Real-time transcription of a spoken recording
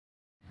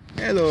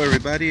Hello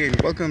everybody, and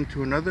welcome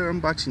to another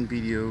unboxing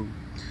video.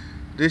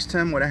 This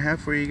time what I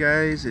have for you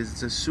guys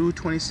is the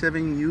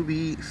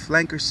Su-27UB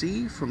Flanker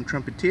C from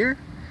Trumpeter.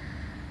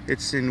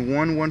 It's in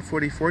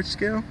 1/144th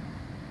scale,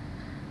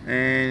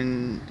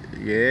 and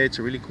yeah, it's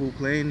a really cool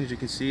plane. As you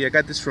can see, I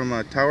got this from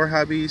Tower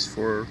Hobbies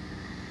for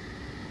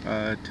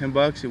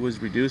 $10. It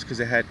was reduced because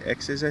it had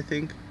excess, I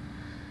think,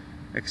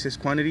 excess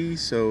quantity,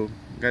 so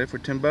got it for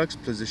 $10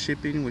 plus the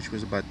shipping, which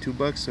was about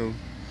 $2. So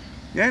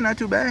yeah, not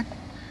too bad.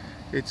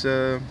 It's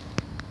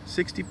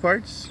 60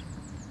 parts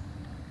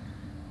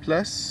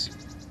plus,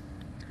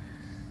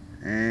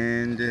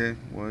 and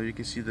well, you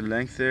can see the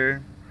length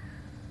there.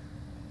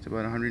 It's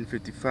about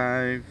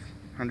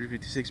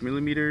 156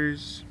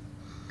 millimeters.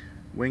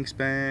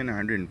 Wingspan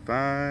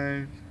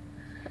 105.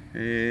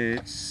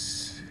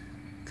 It's,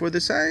 for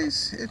the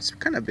size, it's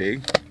kind of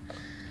big.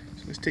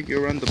 So let's take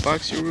you around the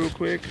box here real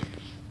quick,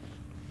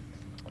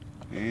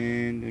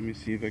 and let me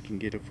see if I can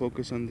get a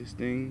focus on this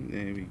thing.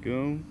 There we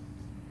go.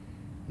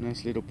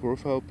 Nice little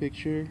profile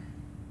picture,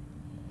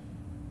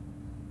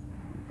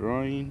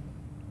 drawing,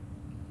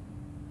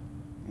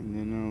 and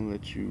then I'll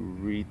let you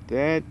read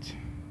that.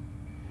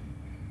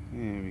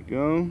 There we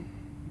go.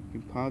 You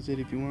can pause it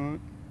if you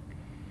want.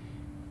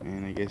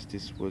 And I guess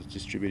this was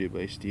distributed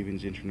by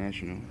Stevens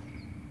International.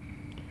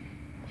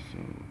 So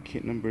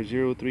kit number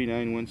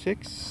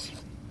 03916.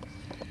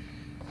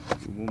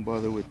 We won't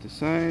bother with the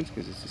signs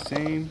because it's the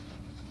same.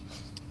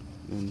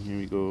 Then here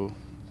we go,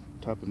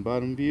 top and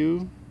bottom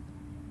view.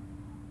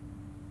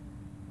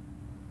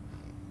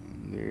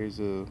 There's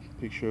a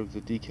picture of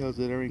the decals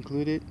that are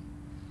included.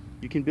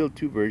 You can build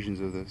two versions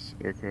of this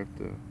aircraft,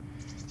 the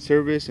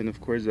service and of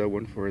course that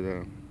one for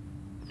the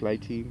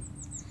flight team.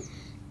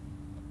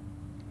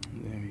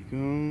 There we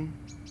go.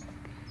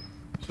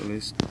 So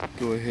let's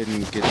go ahead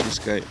and get this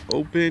guy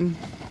open.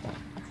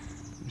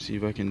 Let's see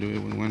if I can do it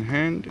with one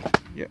hand.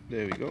 Yep,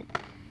 there we go.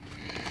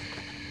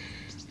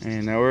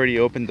 And I already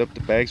opened up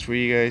the bags for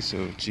you guys,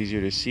 so it's easier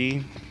to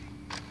see.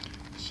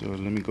 So let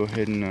me go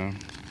ahead and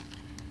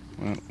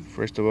well,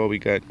 first of all, we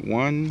got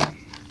 1,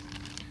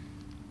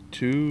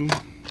 2,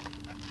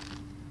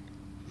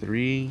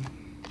 3,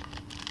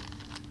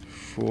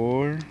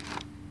 4,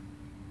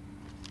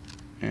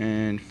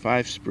 and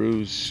 5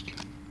 sprues,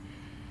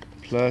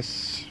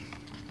 plus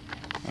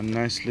a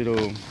nice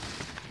little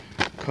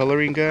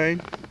coloring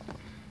guide,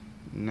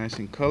 nice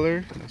in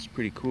color. That's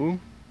pretty cool.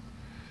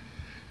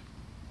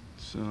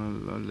 So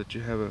I'll let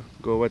you have a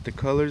go at the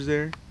colors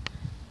there.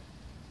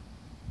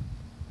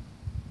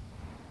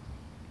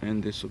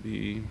 And this will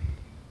be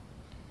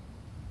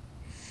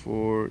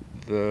for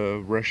the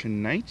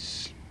Russian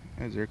Knights,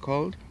 as they're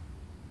called.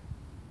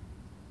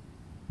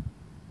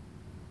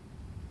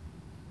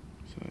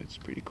 So it's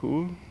pretty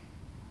cool.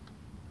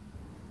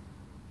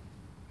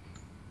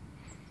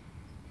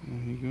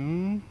 There you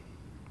go.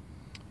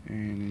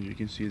 And as you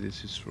can see,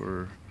 this is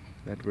for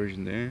that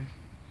version there.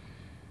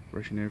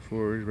 Russian Air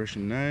Force,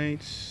 Russian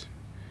Knights,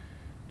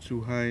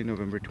 Althought I,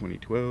 November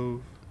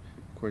 2012.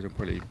 Of course, I'm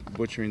probably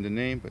butchering the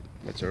name, but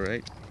that's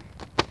alright.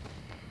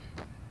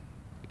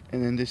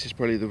 And then this is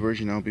probably the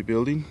version I'll be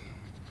building.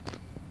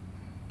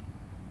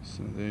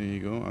 So there you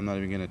go. I'm not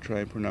even going to try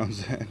and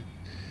pronounce that.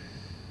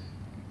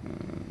 I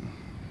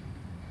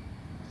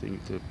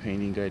think the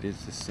painting guide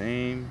is the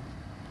same.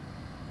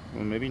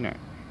 Well, maybe not.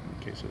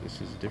 Okay, so this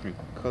is a different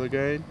color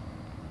guide.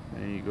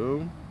 There you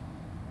go.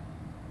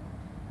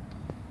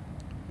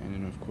 And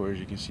then of course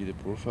you can see the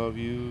profile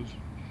views.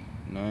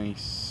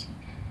 Nice.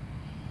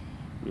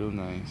 Real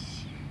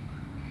nice.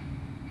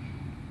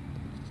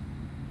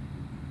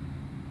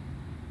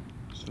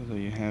 So there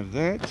you have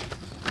that.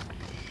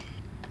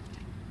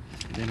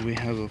 Then we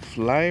have a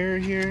flyer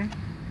here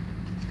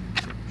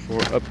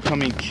for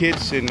upcoming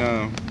kits in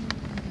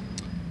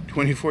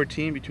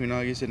 2014 between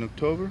August and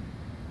October.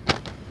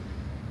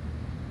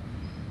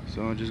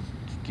 So I'll just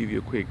give you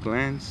a quick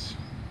glance.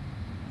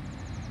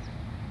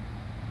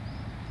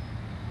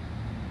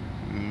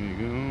 There we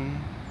go.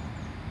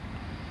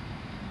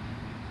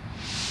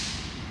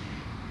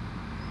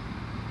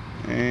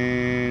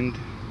 And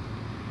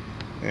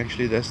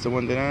actually that's the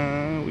one that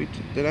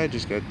I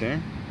just got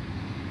there.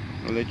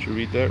 I'll let you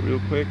read that real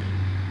quick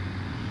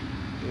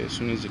as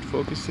soon as it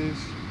focuses.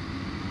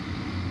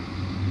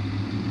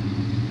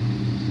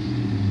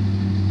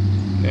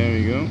 There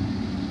we go.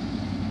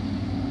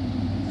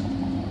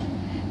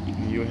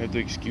 You have to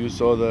excuse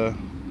all the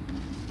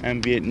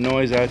ambient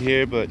noise out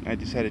here, but I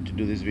decided to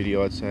do this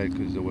video outside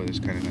because the weather's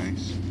kind of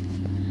nice.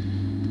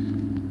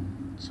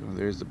 So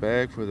there's the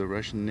bag for the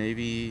Russian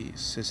Navy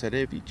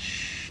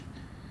Cesarevich.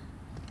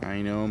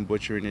 I know I'm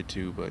butchering it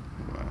too, but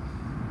well,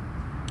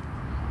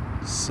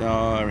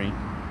 sorry.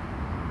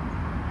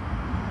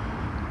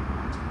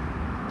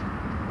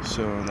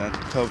 So that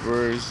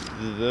covers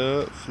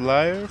the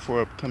flyer for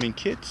upcoming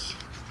kits.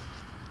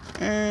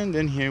 And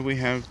then here we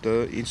have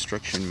the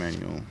instruction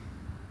manual.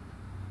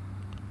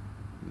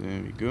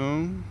 There we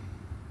go.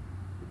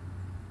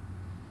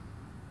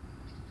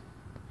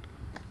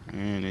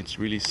 And it's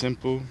really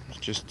simple. It's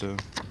just a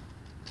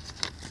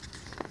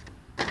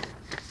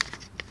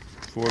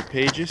 4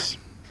 pages,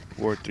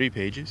 or 3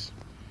 pages,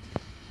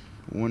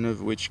 one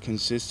of which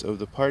consists of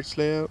the parts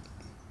layout.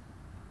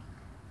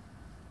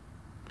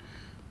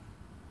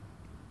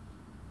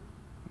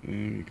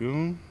 There we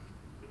go.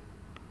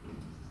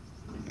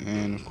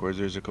 And of course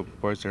there's a couple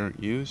parts that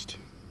aren't used.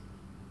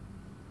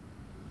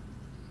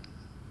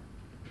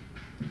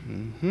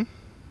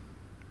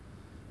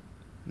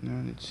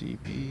 Now let's see.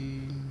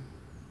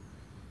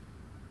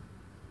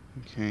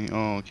 Okay,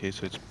 oh okay,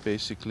 so it's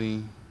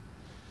basically,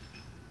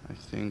 I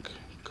think,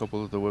 a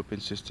couple of the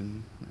weapon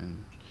system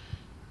and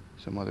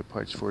some other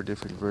parts for a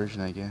different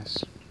version, I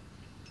guess.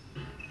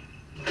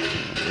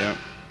 Yeah.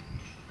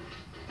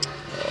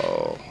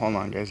 Oh, hold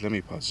on guys, let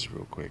me pause this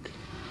real quick.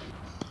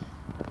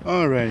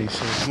 Alrighty,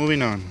 so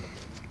moving on.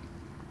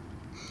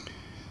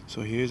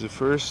 So here's the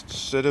first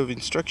set of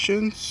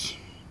instructions.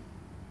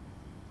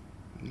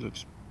 It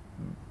looks,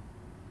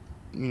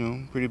 you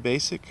know, pretty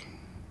basic.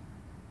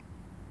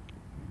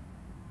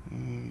 There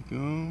we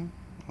go.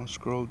 I'll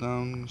scroll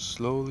down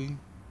slowly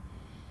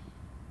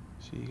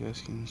so you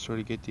guys can sort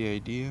of get the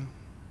idea.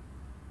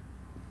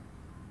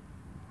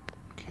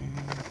 Okay.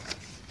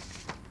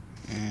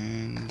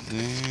 And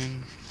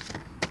then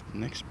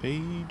next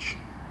page.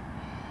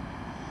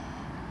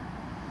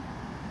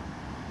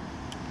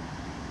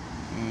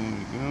 There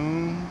we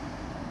go.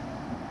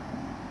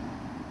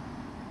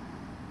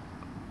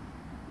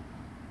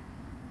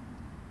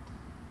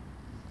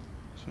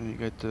 So you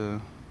got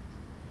the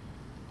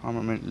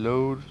armament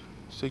load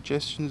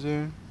suggestions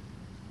there.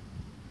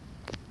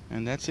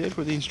 And that's it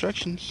for the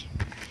instructions.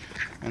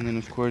 And then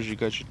of course you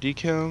got your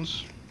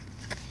decals.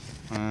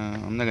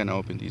 I'm not gonna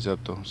open these up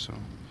though, so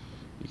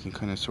you can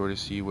kind of sort of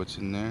see what's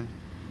in there.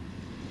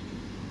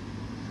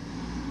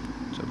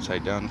 It's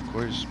upside down of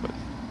course, but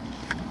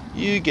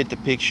you get the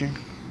picture.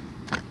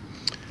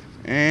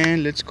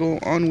 And let's go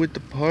on with the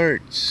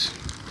parts.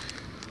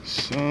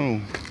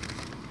 So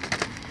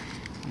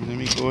let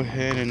me go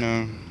ahead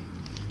and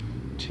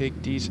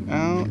take these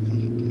out.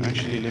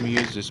 Actually, let me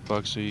use this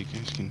box so you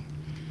guys can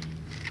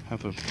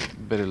have a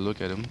better look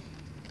at them.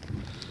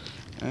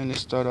 And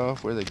let's start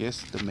off with, I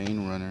guess, the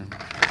main runner.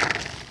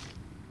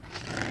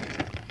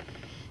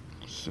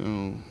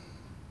 So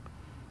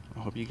I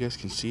hope you guys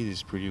can see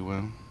this pretty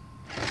well.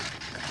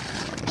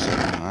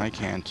 I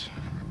can't.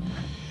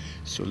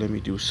 So let me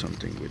do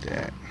something with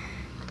that.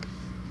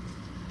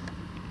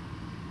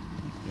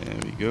 There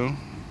we go.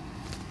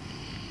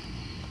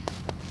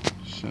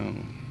 So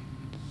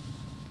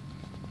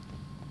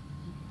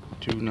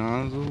 2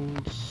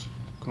 nozzles,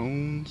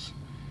 cones,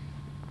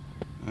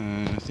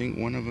 and I think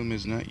one of them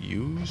is not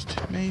used,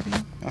 maybe?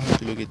 I'll have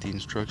to look at the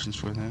instructions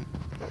for that.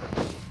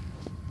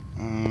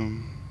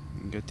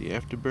 Got the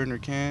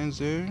afterburner cans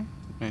there,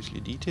 nicely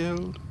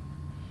detailed.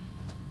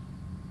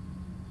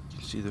 You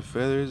can see the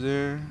feathers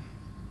there,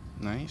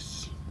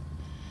 nice.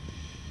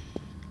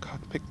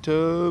 Cockpit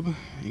tub,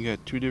 you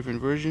got 2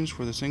 different versions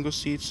for the single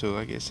seat, so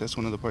I guess that's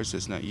one of the parts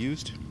that's not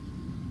used.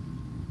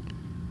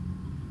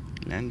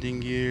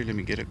 Landing gear, let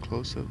me get a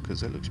close-up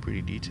because that looks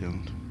pretty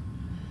detailed.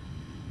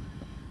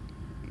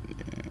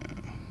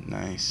 Yeah,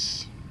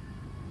 nice.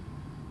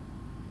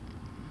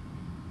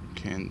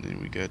 Okay, and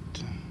then we got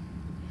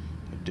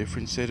a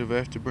different set of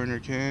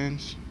afterburner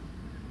cans.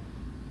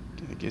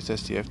 I guess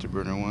that's the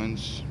afterburner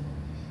ones,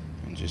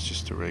 and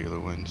just the regular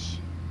ones.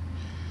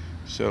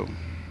 So,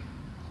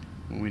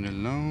 moving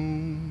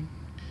along,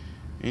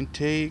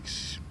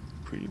 intakes,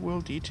 pretty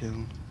well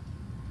detailed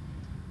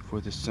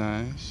for the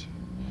size.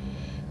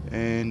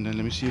 And let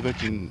me see if I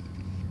can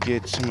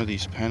get some of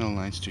these panel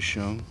lines to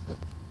show.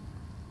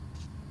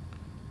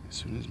 As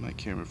soon as my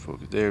camera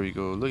focuses, there we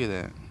go. Look at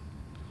that,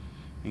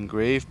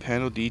 engraved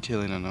panel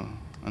detailing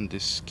on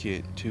this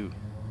kit too.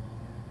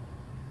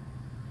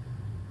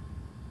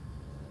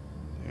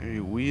 There are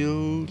your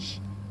wheels,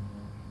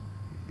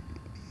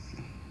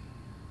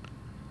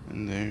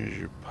 and there's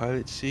your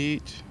pilot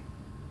seat,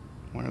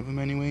 one of them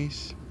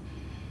anyways.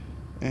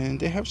 And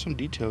they have some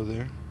detail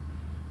there.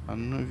 I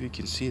don't know if you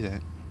can see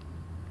that.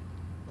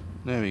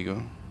 There we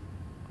go.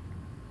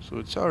 So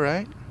it's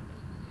alright.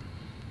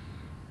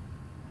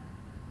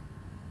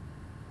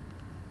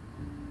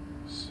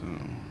 So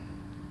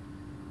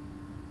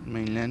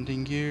main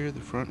landing gear, the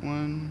front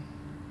one.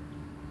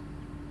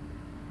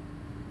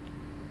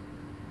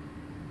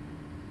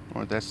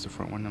 Or that's the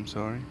front one, I'm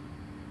sorry.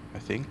 I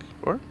think.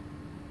 Or?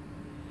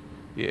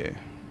 Yeah.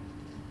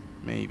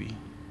 Maybe.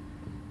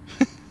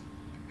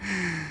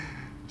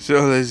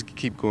 So let's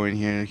keep going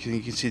here.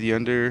 You can see the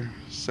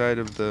underside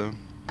of the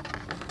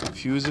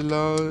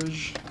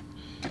fuselage.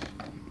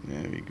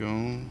 There we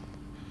go.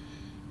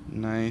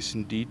 Nice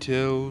and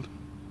detailed.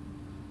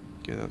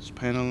 Get those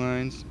panel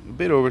lines. A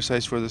bit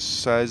oversized for the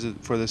size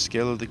for the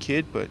scale of the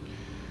kit, but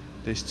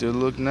they still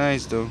look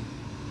nice though.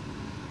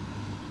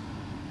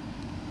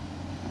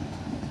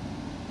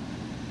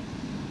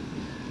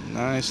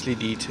 Nicely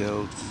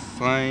detailed,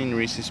 fine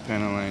recessed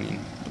panel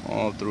lining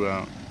all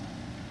throughout.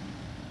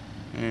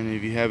 And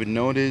if you haven't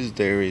noticed,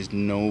 there is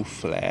no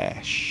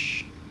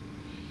flash.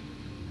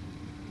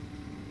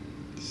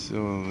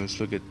 So let's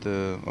look at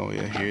the, oh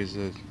yeah, here's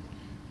the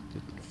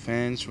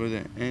fans for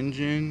the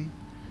engine.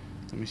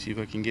 Let me see if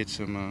I can get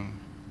some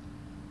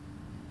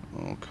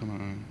oh, come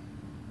on.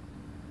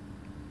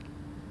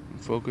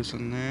 Focus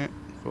on that.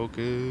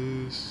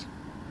 Focus.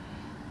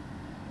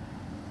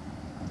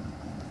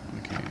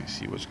 Okay, let's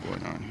see what's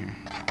going on here.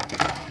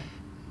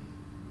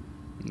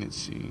 Let's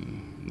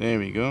see. There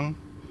we go.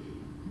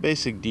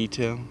 Basic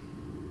detail.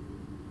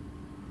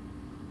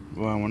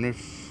 Well, I wonder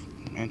if,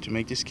 man, to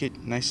make this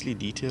kit nicely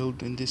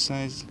detailed in this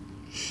size,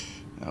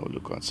 that would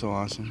look so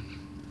awesome.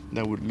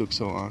 That would look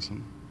so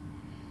awesome.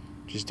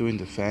 Just doing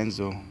the fans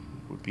though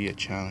would be a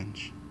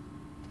challenge.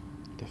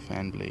 The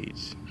fan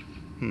blades.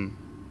 Okay,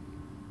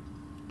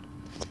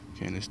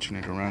 let's turn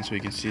it around so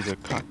you can see the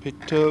cockpit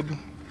tub.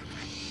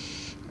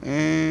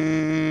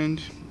 And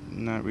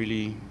not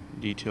really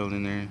detailed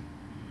in there.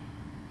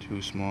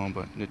 Too small,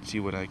 but let's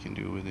see what I can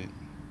do with it.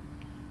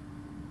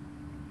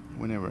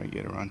 Whenever I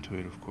get around to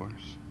it, of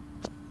course.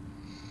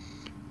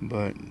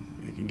 But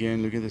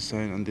again, look at the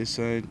side. On this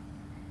side,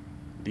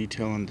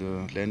 detail on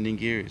the landing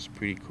gear is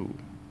pretty cool.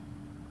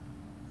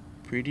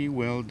 Pretty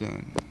well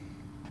done.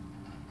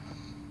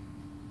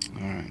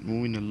 Alright,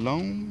 moving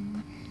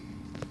along.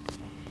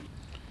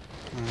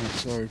 Alright,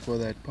 sorry for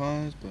that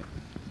pause, but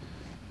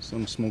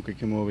some smoker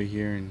came over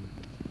here and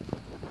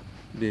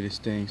did his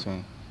thing,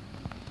 so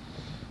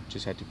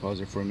just had to pause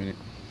it for a minute.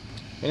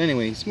 But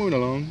anyways, moving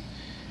along.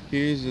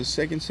 Here's the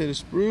second set of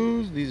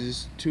sprues. These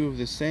is two of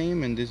the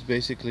same, and this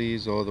basically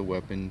is all the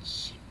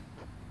weapons.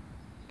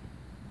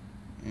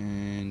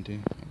 And I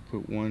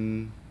put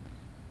one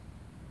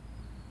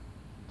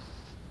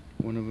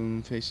of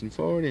them facing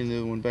forward and the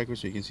other one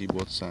backwards, so you can see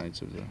both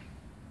sides of the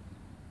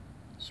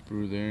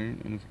sprue there.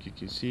 And if you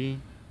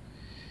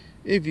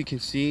can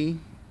see,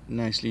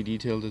 nicely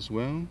detailed as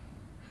well.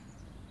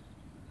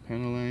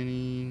 Panel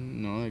lining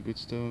and all that good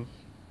stuff.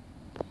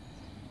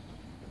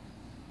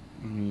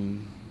 I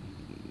mean,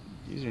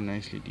 these are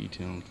nicely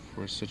detailed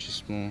for such a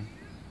small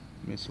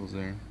missiles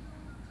there.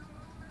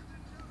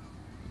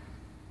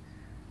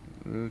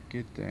 Look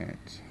at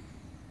that.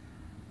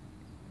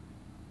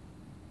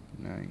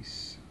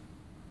 Nice.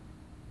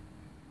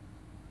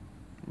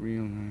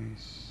 Real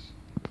nice.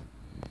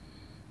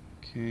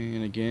 Okay,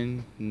 and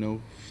again,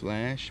 no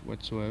flash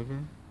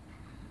whatsoever.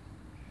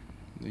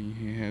 Then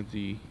you have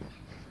the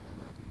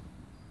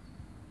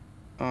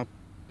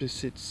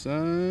opposite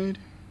side.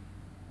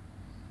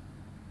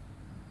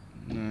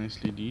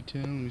 Nicely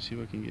detailed. Let me see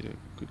if I can get a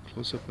good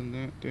close-up on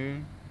that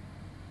there.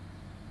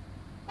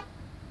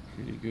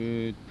 Pretty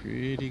good,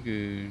 pretty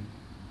good.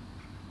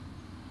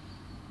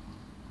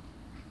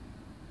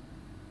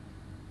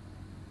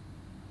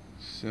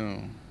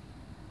 So,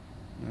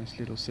 nice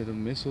little set of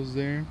missiles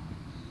there.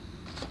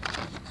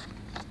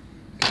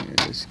 Okay,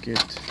 let's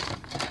get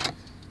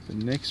the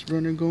next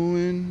runner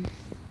going.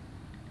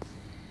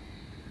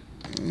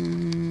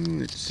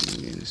 Let's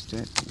see, let's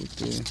start with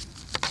the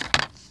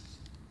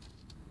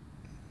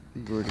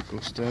vertical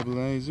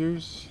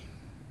stabilizers.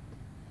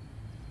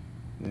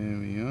 There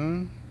we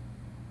are.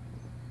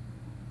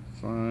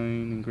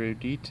 Fine and great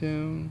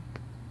detail.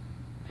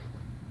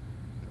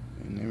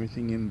 And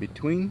everything in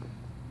between.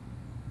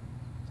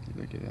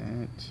 Look at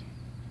that.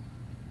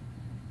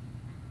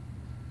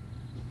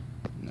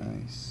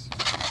 Nice.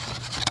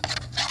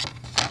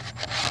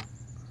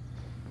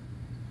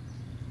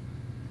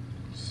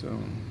 So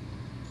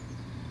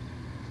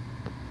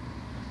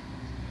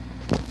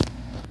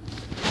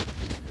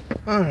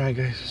alright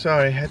guys,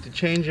 sorry, I had to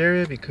change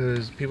area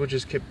because people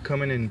just kept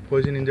coming and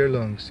poisoning their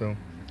lungs, so.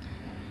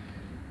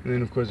 And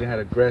then of course they had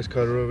a grass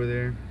cutter over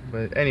there.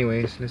 But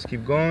anyways, let's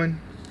keep going.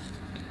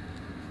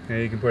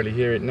 And you can probably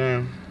hear it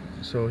now.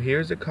 So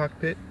here's the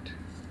cockpit,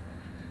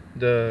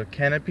 the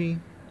canopy.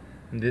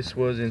 And this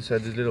was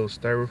inside this little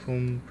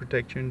styrofoam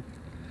protection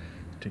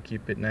to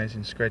keep it nice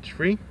and scratch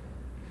free.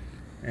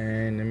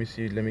 And let me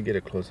see, let me get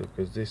a close up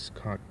because this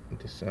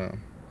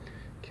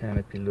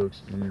canopy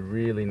looks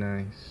really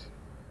nice.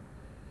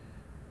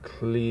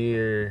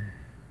 Clear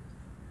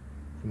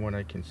from what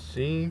I can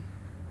see.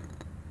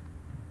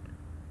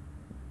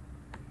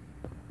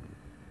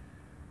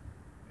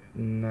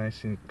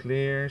 Nice and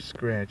clear,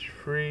 scratch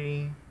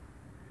free.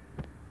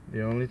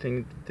 The only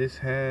thing this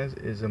has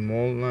is a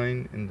mold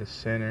line in the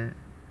center,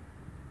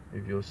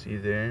 if you'll see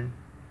there,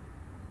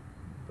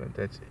 but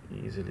that's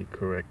easily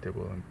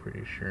correctable, I'm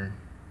pretty sure.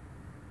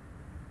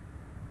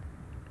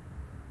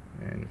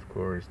 And of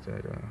course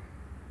that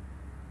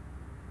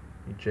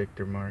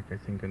ejector mark, I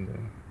think, on the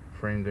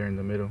frame there in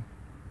the middle.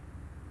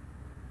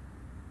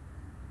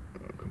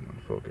 Oh, come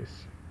on,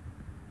 focus.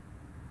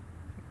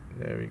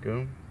 There we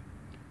go.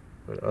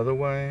 But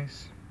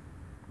otherwise,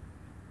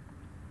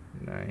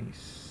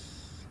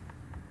 nice.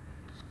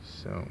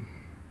 So,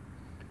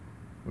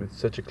 with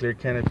such a clear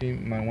canopy, you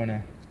might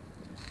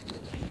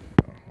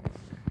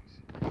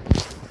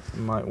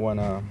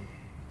wanna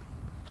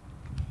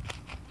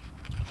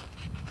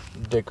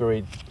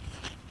decorate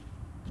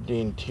the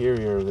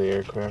interior of the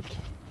aircraft.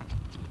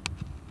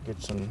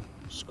 Get some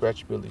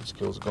scratch building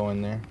skills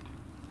going there.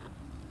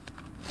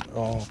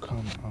 Oh,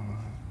 come on.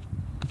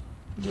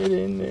 Get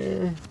in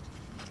there.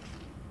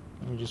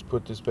 me just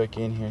put this back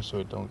in here so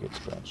it don't get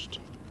scratched.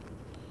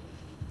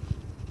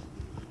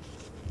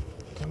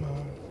 Come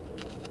on.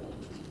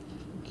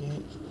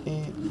 Get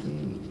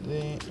in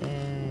there.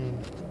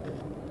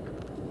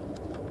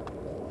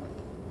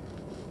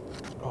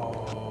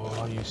 Oh,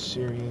 are you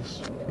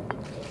serious?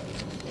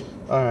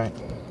 Alright,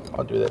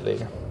 I'll do that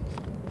later.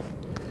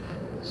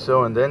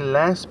 So, and then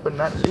last but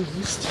not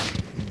least,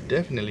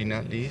 definitely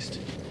not least,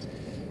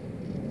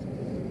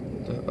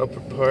 the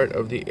upper part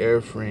of the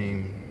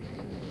airframe.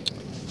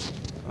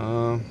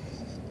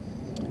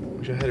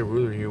 Wish I had a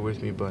ruler here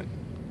with me, but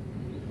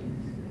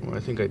well, I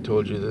think I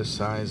told you the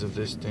size of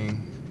this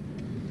thing.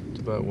 It's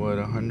about what,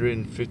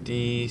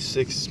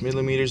 156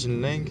 millimeters in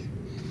length.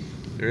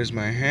 There's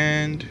my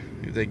hand,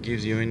 if that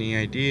gives you any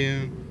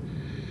idea.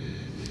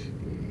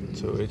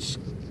 So it's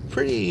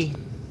pretty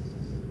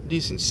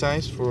decent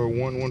size for a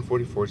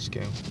 1/144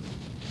 scale.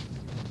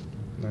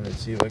 Now let's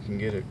see if I can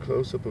get a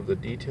close-up of the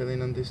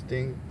detailing on this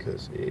thing,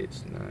 because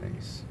it's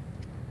nice.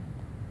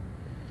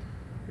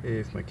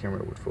 If my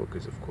camera would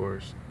focus, of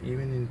course.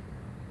 Even in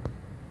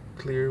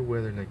clear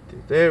weather like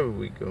this. There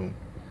we go.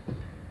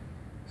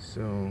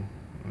 So,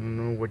 I don't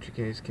know what you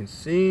guys can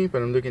see,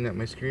 but I'm looking at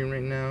my screen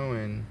right now,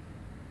 and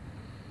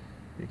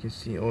you can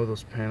see all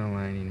those panel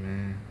lining,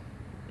 man.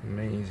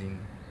 Amazing.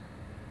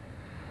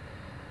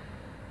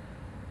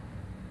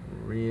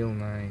 Real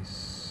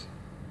nice.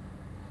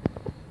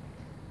 I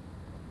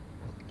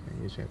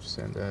usually have to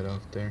sand that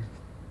off there.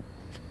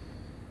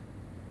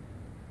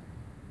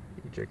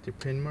 Ejector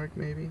pin mark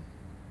maybe,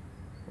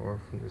 or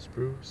from the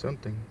sprue,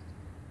 something.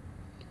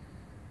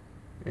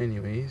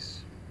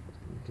 Anyways,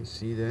 you can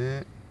see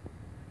that.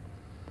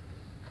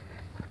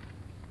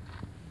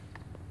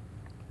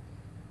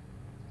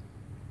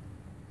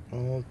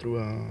 All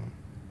throughout,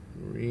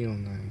 real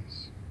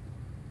nice.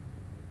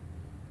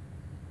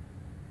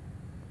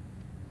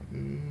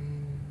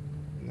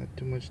 Not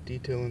too much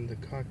detail in the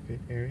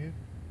cockpit area.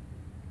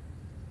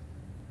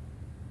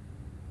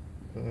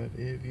 But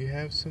if you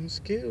have some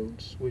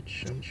skills,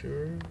 which I'm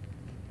sure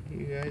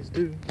you guys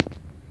do,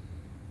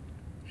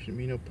 shouldn't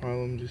be no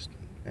problem just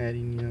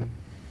adding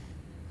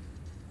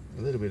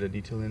a little bit of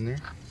detail in there.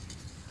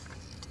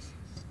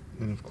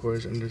 And of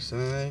course,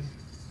 underside,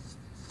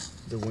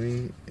 the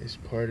wing is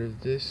part of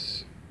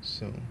this,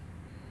 so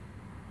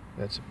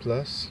that's a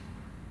plus.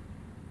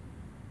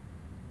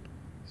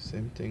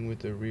 Same thing with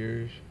the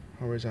rear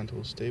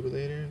horizontal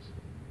stabilators.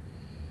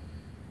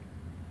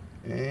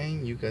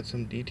 And you got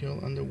some detail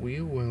on the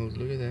wheel wells.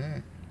 Look at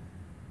that.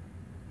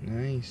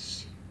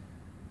 Nice.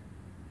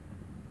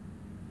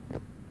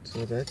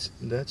 So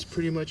that's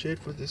pretty much it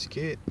for this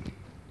kit.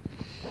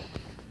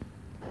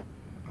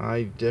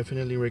 I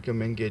definitely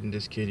recommend getting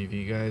this kit if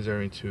you guys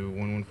are into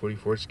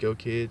 1/144 scale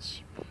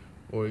kits,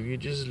 or if you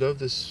just love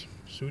this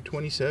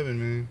Su-27,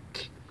 man.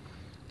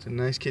 It's a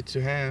nice kit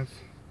to have.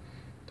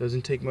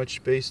 Doesn't take much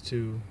space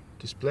to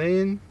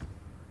display in.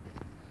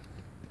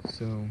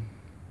 So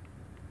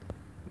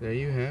there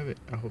you have it.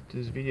 I hope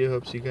this video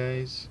helps you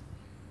guys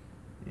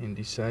in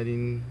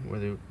deciding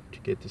whether to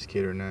get this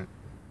kit or not.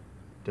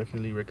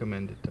 Definitely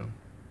recommend it though.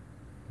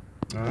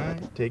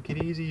 Alright, take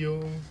it easy,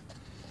 y'all.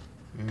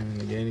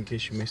 And again, in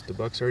case you missed the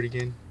box art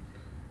again,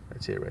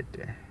 that's it right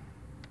there.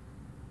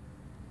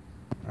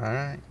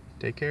 Alright,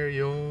 take care,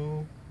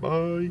 y'all.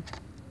 Bye.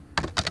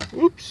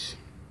 Oops.